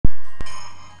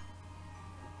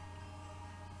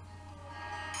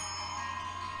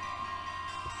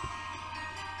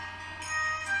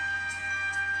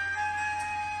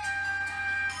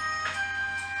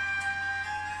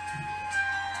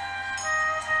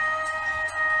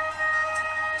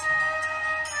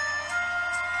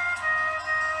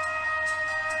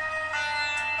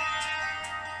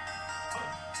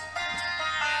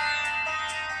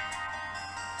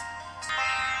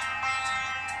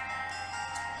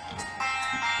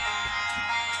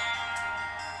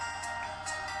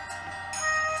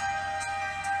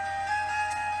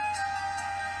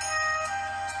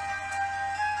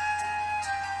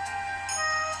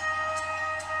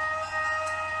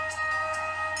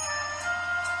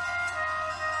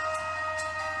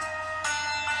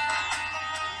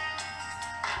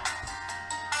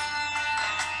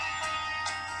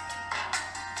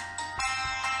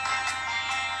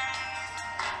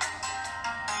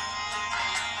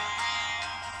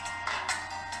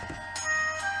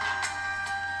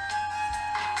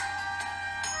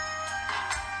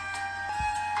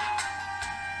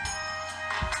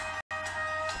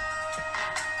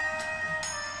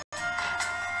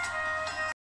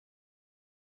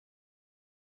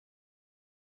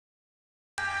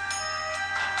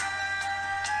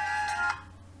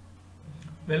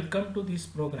Welcome to this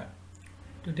program.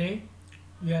 Today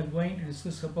we are going to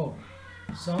discuss about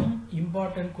some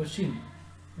important questions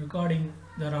regarding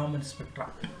the Raman spectra,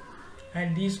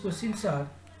 and these questions are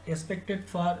expected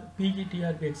for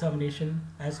PGTRB examination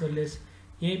as well as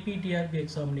APTRB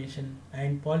examination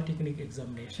and Polytechnic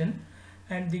examination,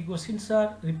 and the questions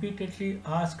are repeatedly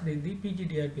asked in the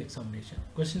PGTRB examination.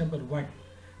 Question number 1.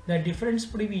 The difference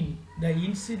between the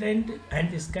incident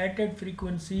and the scattered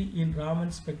frequency in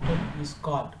Raman spectrum is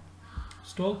called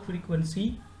Stokes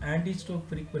frequency, anti-Stokes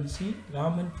frequency,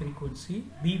 Raman frequency,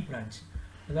 B branch.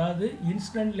 அதாவது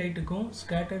incident லைட்டுக்கும்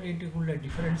scatter லைட்டுக்கும் உள்ள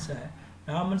டிஃபரன்ஸை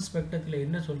ராமன் ஸ்பெக்ட்ரத்தில்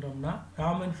என்ன சொல்கிறோம்னா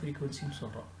ராமன் ஃப்ரீக்வன்சின்னு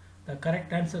சொல்கிறோம். The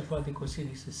correct answer for the question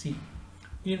is C.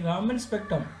 In Raman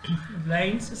spectrum,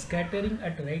 lines scattering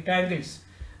at right angles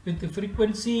with the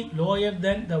frequency lower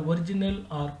than the original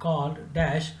are called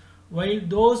dash, while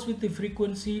those with the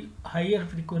frequency higher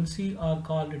frequency are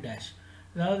called dash.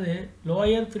 அதாவது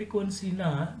lower frequency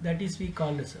na, that is we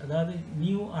call as, அதாவது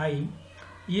nu I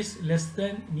is less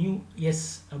than nu S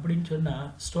அப்படின்னு சொன்னா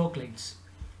Stokes lines.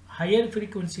 Higher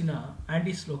frequency na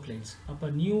anti-Stokes lines.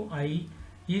 அப்ப nu I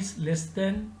is less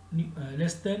than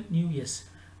nu S.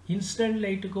 Incident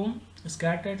lightக்கும்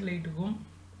scattered lightக்கும்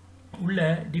உள்ள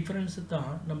difference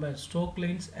தான் நம்ம stroke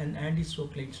lines and anti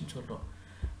stroke லைன்ஸ்னு சொல்கிறோம்.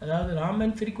 அதாவது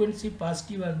Raman frequency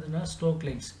பாசிட்டிவாக இருந்ததுன்னா stroke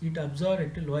lines it absorb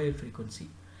at lower frequency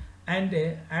and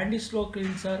anti stroke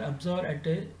lines R absorb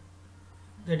at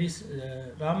that is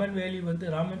Raman value வந்து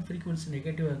Raman frequency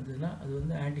நெகட்டிவாக இருந்ததுன்னா அது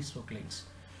வந்து ஆன்டி ஸ்டோக் லைன்ஸ்.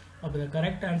 அப்போ the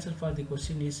correct answer for the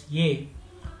question is a,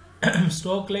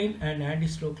 stroke line and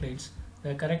anti stroke lines.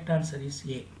 The correct answer is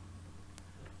a.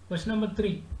 Question number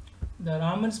 3. The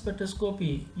Raman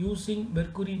spectroscopy using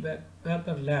mercury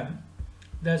vapor lamp,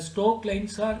 the Stokes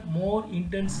lines are more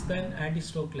intense than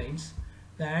anti-Stokes lines.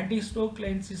 The anti-Stokes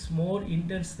lines is more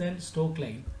intense than Stokes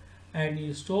line, and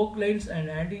Stokes lines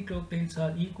and anti-Stokes lines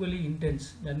are equally intense.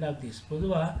 None of these.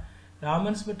 பொதுவா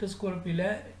Raman spectroscopy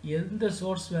ல எந்த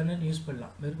source வேணும் use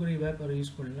பண்ணலாம். Mercury vapour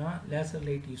use பண்ணலாம், laser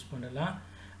light use பண்ணலாம்,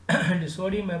 and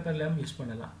sodium vapour lamp use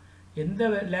பண்ணலாம். எந்த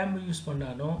lamp use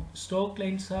பண்ணாலும் ஸ்டோக்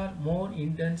லைன்ஸ் ஆர் மோர்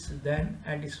இன்டென்ஸ் தென்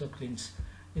ஆன்டி ஸ்டோக் லைன்ஸ்.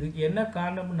 இதுக்கு என்ன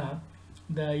காரணம்னா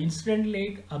the incident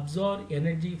light absorb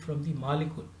energy from the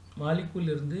molecule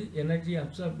இருந்து எனர்ஜி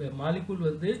அப்சார்ப் மாலிகூல்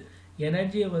வந்து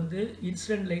எனர்ஜியை வந்து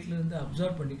இன்சிடென்ட் லைட்ல இருந்து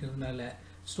absorb பண்ணிக்கிறதுனால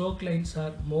stroke lines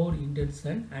R more intense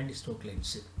then anti stroke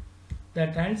lines. The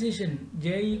transition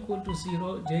J equal to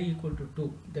 0, J equal to 2,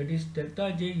 that is delta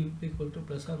J equal to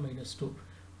plus or minus 2.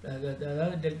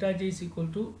 அதாவது delta J is equal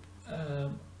to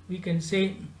we can say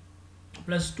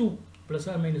plus 2, plus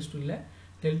or minus 2 இல்ல,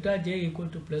 delta J equal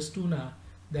to plus 2 na,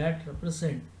 that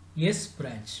represent S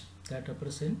branch, that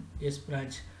represent S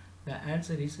branch. The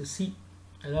answer is C.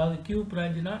 அதாவது Q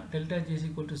branch na delta J is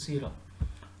equal to 0,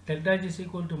 delta J is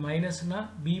equal to minus na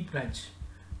B branch,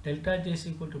 delta J is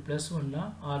equal to plus 1 na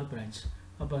R branch.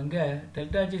 அப்ப அங்க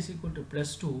delta J is equal to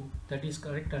plus 2, that is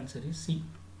correct answer is C.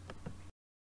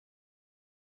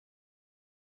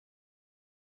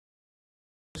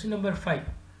 Question number 5.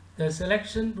 The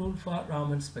selection rule for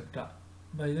Raman spectra.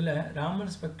 இப்போ இதில்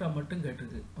Raman spectra மட்டும்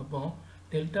கேட்டுது. அப்போ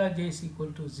delta J is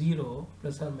equal to 0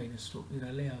 plus R minus 2 இது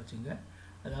நல்லா வச்சுங்க.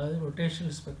 அதாவது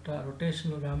rotational spectra,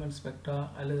 rotational Raman spectra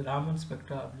அல்லது Raman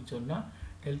spectra அப்படின்னு சொன்னால்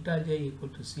delta J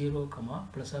equal to 0,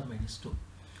 plus R minus 2.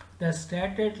 The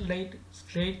scattered light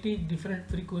slightly different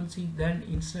frequency than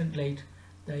incident light,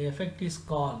 the effect is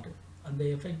called. அந்த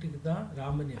எஃபெக்ட்டுக்கு தான்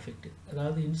Raman effect.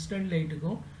 அதாவது இன்சிடென்ட்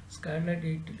லைட்டுக்கும்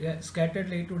ஸ்கேட்டர்ட்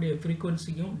லைட்டுடைய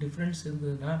ஃப்ரீக்வன்சிக்கும் டிஃப்ரென்ஸ்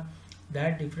இருந்ததுன்னா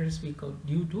that difference we call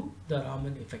due to the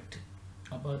Raman effect.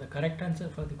 அப்போ the correct answer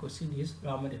for the question is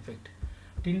Raman effect.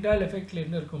 Tyndall effect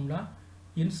என்ன இருக்கும்னா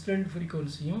incident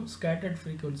ஃப்ரீக்வன்சியும் scattered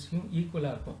ஃப்ரீக்வன்சியும்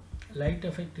ஈக்குவலாக இருக்கும். Light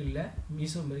effect இல்லை,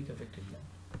 மீசோமெரிக் எஃபெக்ட் இல்லை.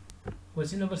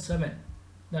 Question number 7.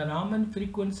 The Raman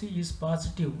frequency is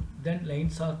positive, then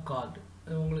lines are called.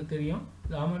 உங்களுக்கு தெரியும்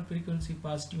Raman frequency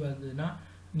பாசிட்டிவாக இருந்ததுன்னா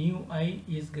nu I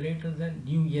is greater than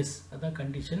nu S, அதான்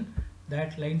condition.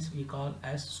 That lines we call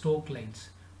as Stokes lines.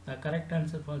 The correct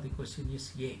answer for the question is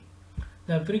A.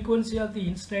 The frequency of the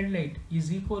incident light is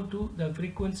equal to the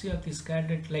frequency of the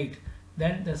scattered light,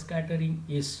 then the scattering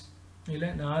is. இல்லை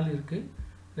 4 இருக்கு.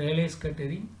 Rayleigh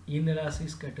scattering, inelastic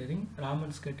scattering,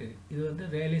 Raman scattering. இது வந்து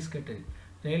Rayleigh scattering.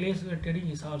 Rayleigh scattering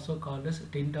is also called as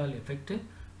Tyndall effect.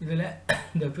 இதில்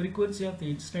the frequency of the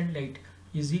incident light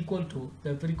is equal to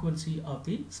the frequency of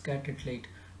the scattered light.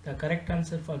 The correct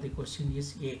answer for the question is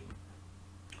A.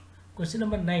 Question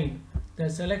number 9. The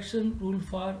selection rule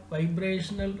for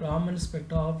vibrational Raman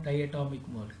spectra of diatomic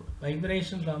molecule.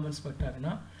 Vibrational Raman spectra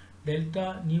na delta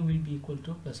nu will be equal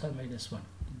to plus or minus 1.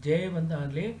 J வந்து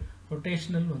அதிலே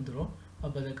rotational வந்துரும்.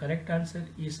 But the correct answer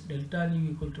is delta nu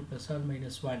equal to plus or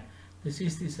minus 1. This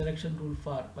is the selection rule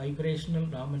for vibrational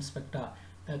Raman spectra.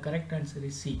 The correct answer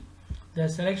is C. The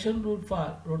selection rule for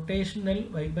rotational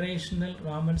vibrational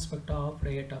Raman spectra of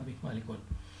diatomic molecule.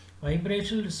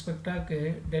 Vibrational spectra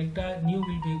delta nu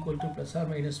will be equal to plus or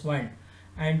minus 1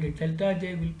 and delta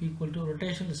J will be equal to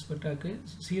rotational spectra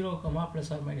 0,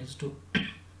 plus or minus 2.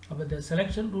 But the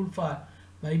selection rule for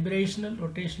vibrational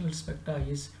rotational spectra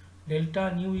is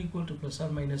delta nu equal to plus or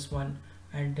minus 1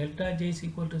 and delta J is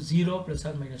equal to 0 plus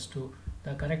or minus 2.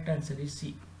 The correct answer is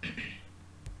C.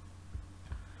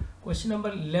 Question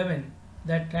number 11.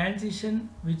 The transition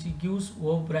which gives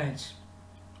O branch.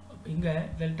 Inga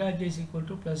delta J is equal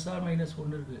to plus or minus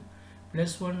 1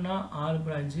 plus 1 na R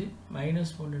branch,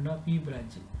 minus 1 na P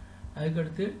branch.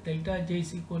 Adukaduthu delta J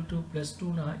is equal to plus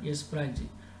 2 na S branch.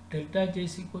 Delta J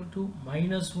is equal to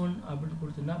minus 1 அப்படினு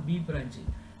கொடுத்தனா B branch.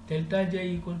 Delta J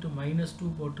equal to minus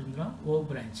 2 போட்டுருந்தா O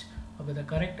branch. அப்ப the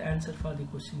correct answer for the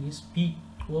question is B,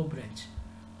 O branch.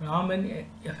 Raman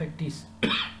effect is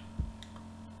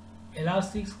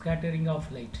elastic scattering of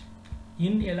light,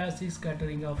 inelastic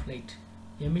scattering of light,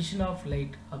 emission of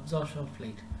light, absorption of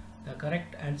light. The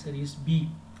correct answer is B,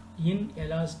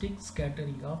 inelastic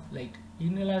scattering of light.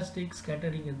 Inelastic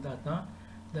scattering endha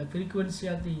the frequency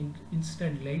of the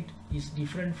incident light is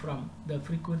different from the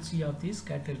frequency of the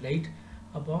scattered light.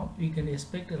 Upon we can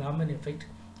expect Raman effect.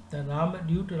 The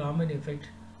due to Raman effect,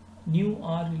 nu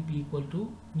R will be equal to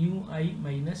nu I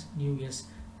minus nu S.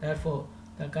 Therefore,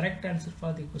 the correct answer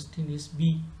for the question is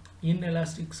B,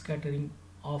 inelastic scattering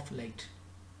of light.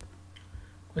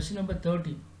 Question number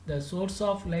 30. The source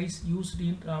of lights used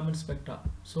in Raman spectra: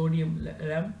 sodium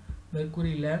lamp,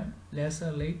 mercury lamp,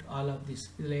 laser light, all of this.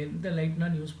 The light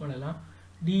not use pannalam.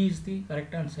 D is the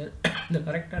correct answer. The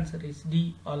correct answer is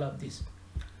D, all of this.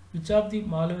 Which of the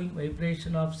following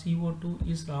vibration of CO2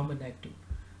 is Raman active?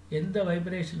 In the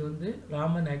vibration வந்து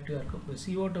Raman active இருக்கும்.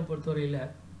 CO2 பொறுத்தவரையில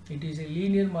it is a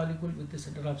linear molecule with the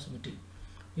center of symmetry.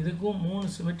 இதுக்கும்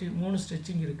மூணு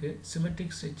stretching இருக்கு.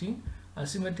 Symmetric stretching,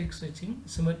 asymmetric stretching,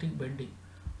 symmetric bending.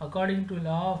 According to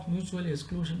law of mutual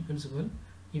exclusion principle,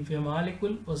 if a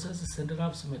molecule possesses a center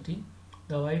of symmetry,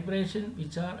 the vibration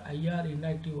which are IR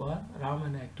inactive or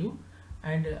Raman active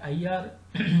and IR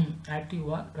active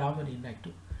or Raman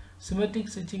inactive. Symmetric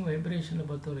stretching vibration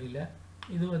பொறுத்தவரையில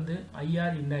இது வந்து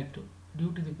IR inactive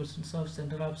due to the presence of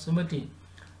center of symmetry,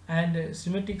 and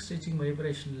symmetric stretching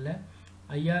vibration ல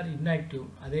IR inactive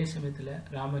அதே சமயத்துல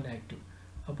Raman active.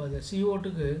 அப்ப the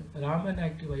CO2 க்கு Raman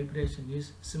active vibration is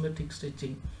symmetric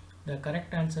stretching. The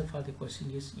correct answer for the question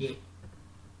is A.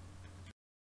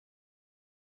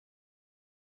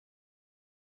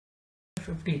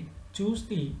 Choose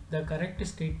the correct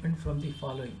statement from the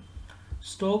following.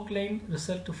 Stokes line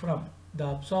result from the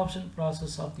absorption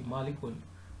process of the molecule,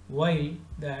 while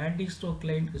the anti-Stokes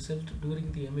line result during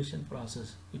the emission process,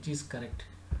 which is correct.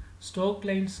 Stokes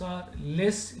lines are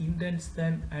less intense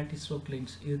than anti-Stokes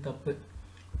lines. இது தப்பு.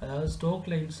 அதாவது Stokes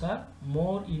lines are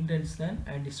more intense than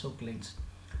anti-Stokes lines.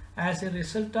 As a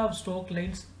result of Stokes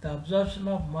lines, the absorption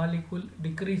of molecule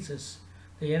decreases.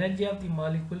 The energy of the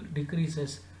molecule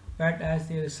decreases. But as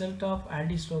a result of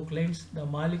anti-Stokes lines, the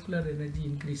molecular energy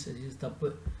increases. Is தப்பு.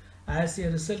 As a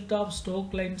result of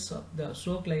Stokes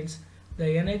lines, the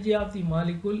energy of the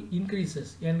molecule increases.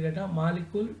 ஏன்கேட்டா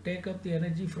molecule take up the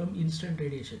energy from instant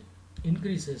radiation,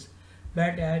 increases.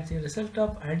 But as a result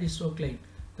of anti-Stokes line,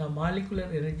 the molecular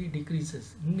energy decreases.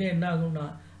 இங்க என்ன ஆகும்னா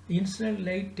instant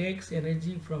light takes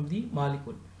energy from the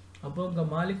molecule. அப்போ இங்க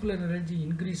molecular energy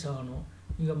increase ஆகணும்,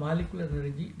 இங்க molecular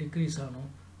energy decrease ஆகணும்.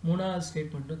 மூணாவது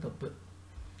ஸ்டேட்மெண்ட்டும் தப்பு.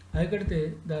 அதுக்கடுத்து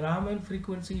the Raman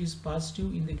frequency is positive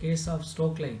in the case of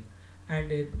Stokes line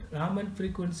and Raman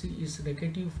frequency is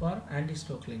negative for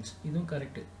anti-Stokes lines. இதுவும்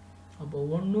correct. அப்போ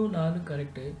 1 4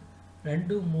 கரெக்ட்,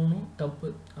 2 3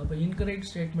 தப்பு. அப்போ incorrect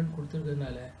statement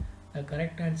கொடுத்துருக்கிறதுனால the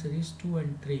correct answer is 2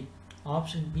 and 3.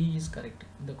 Option B is correct.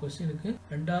 இந்த கொஸ்டினுக்கு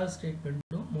ரெண்டாவது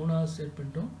ஸ்டேட்மெண்ட்டும் மூணாவது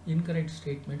ஸ்டேட்மெண்ட்டும் incorrect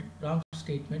statement, wrong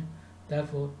statement.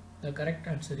 Therefore, the correct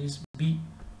answer is B.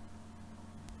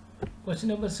 Question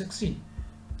number 16.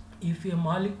 If a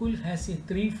molecule has a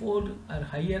threefold or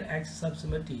higher axis of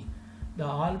symmetry, the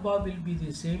alpha will be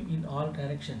the same in all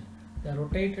directions. The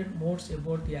rotated modes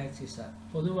about the axis are.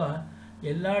 பொதுவா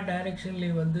எல்லா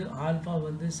டைரக்ஷன்லயும் வந்து alpha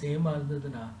வந்து சேமா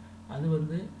இருந்ததுன்னா அது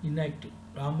வந்து inactive,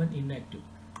 Raman inactive.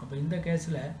 அப்ப இந்த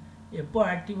கேஸ்ல எப்போ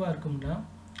ஆக்டிவா இருக்கும்னா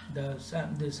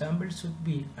the sample should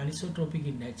be anisotropic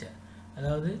in nature.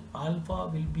 அதாவது alpha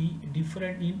will be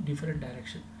different in different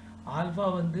direction. Alpha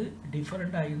வந்து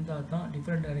டிஃபரெண்டாக இருந்தால் தான்,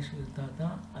 டிஃபரெண்ட் டைரக்ஷன் இருந்தால்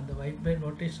தான் அந்த வைப்ரேட்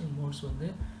ரொட்டேஷனல் மோட்ஸ் வந்து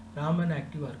ராமன்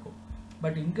ஆக்டிவாக இருக்கும்.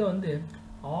 பட் இங்கே வந்து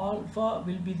alpha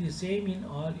will be the same in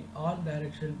all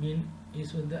direction mean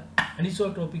is with the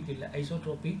anisotropic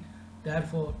isotropic,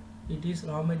 therefore it is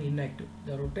Raman inactive.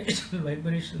 The rotational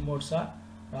vibrational modes are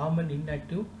Raman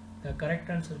inactive. The correct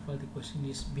answer for the question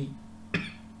is B.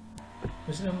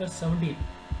 Question number 17.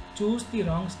 Choose the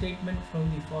wrong statement from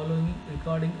the following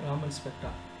regarding Raman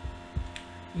spectra.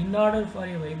 In order for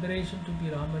a vibration to be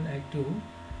Raman active,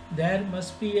 there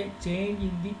must be a change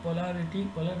in the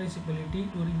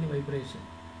polarizability during the vibration.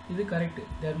 This is correct.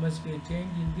 There must be a change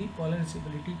in the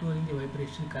polarizability during the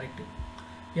vibration. Correct.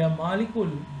 A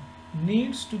molecule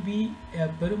needs to be a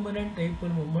permanent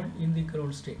dipole moment in the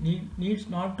ground state. Needs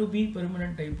not to be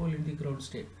permanent dipole in the ground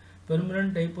state.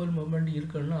 Permanent dipole moment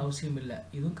irukkanum avasiyam illa.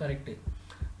 Idhu correct.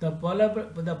 The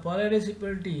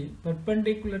polarizability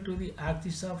perpendicular to the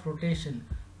axis of rotation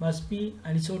must be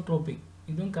anisotropic.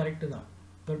 Idhu correct da.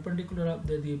 Perpendicular of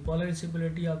the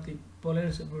polarizability of the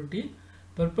polarizability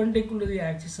perpendicular to the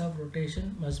axis of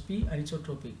rotation must be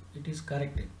anisotropic. It is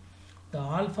correct. The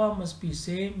alpha must be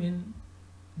same in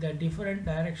the different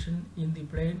direction in the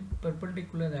plane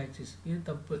perpendicular axis. This is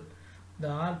tappu. The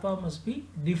alpha must be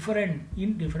different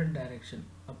in different direction.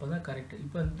 Appada correct.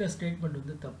 Ipo the statement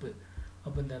undu tappu.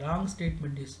 Appo the wrong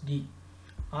statement is D.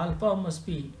 Alpha must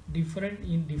be different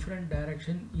in different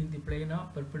direction in the plane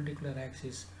of perpendicular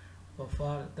axis.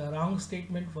 For the wrong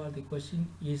statement for the question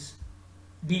is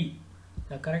D.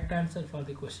 The correct answer for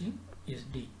the question is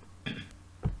D.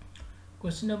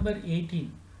 Question number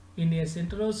 18. In a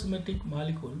centrosymmetric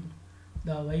molecule,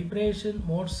 the vibration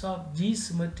modes of G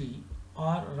symmetry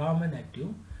are Raman active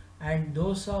and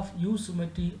those of U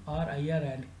symmetry are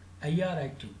IR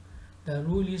active. The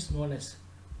rule is known as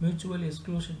mutual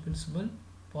exclusion principle,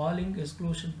 Pauling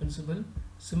exclusion principle,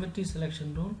 symmetry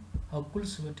selection rule, Huckel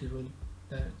symmetry rule.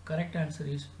 The correct answer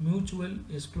is mutual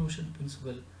exclusion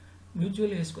principle.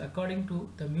 According to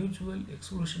the mutual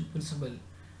exclusion principle,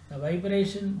 the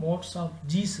vibration modes of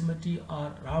G symmetry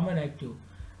are Raman active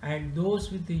and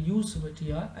those with the U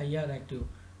symmetry are IR active.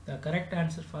 The correct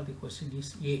answer for the question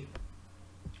is A.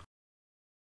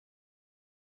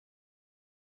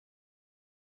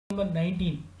 Number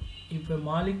 19. If a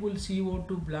molecule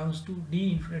CO2 belongs to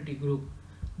D infinity group,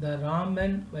 the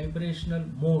Raman vibrational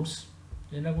modes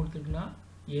என்ன கொடுத்திருக்குனா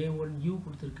A1U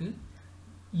கொடுத்திருக்கு,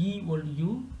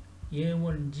 E1U,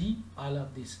 A1G, all of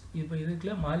this. இப்போ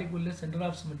இதுக்குள்ள molecule center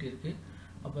of symmetry இருக்கு.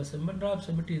 அப்ப center of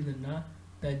symmetry இருந்ததுன்னா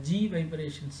the G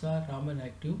vibrations are Raman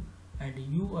active and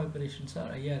U vibrations are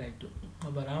IR active.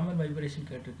 அப்ப Raman vibration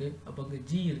கேட்டிருக்கு. அப்ப அங்க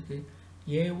G இருக்கு.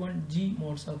 A1G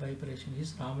modes of vibration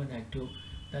is Raman active.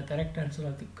 The correct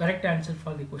answer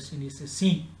for the question is C.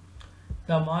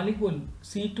 The molecule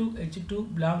C2H2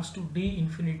 belongs to D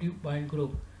infinitive point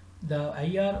group. The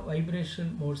IR vibration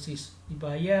modes is. இப்போ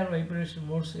IR vibration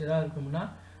modes எதா இருக்கும்னா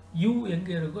U எங்க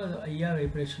இருக்கோ அது IR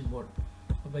vibration mode.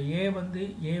 அப்ப A வந்து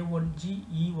A1G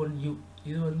E1U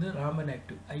இது வந்து Raman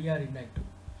active, IR inactive.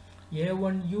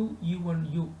 A1U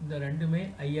E1U இந்த ரெண்டுமே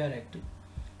IR active.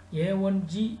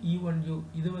 A1G E1U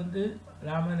இது வந்து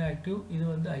Raman active, இது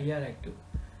வந்து IR active.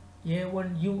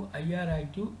 A1U IR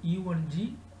active, E1G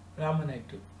Raman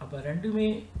active. அப்ப ரெண்டுமே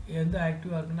எந்த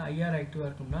ஆக்டிவா இருக்குன்னா IR ஆக்டிவா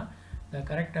இருக்கும்னா the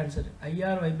correct answer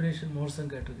IR vibration modes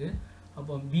கேட்டிருக்கு.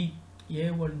 அப்ப B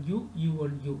A1U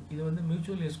E1U இது வந்து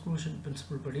mutual exclusion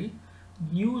principle படி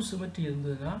U symmetry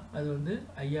இருந்ததுன்னா அது வந்து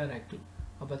IR active.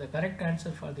 அப்ப the correct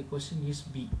answer for the question is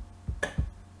B.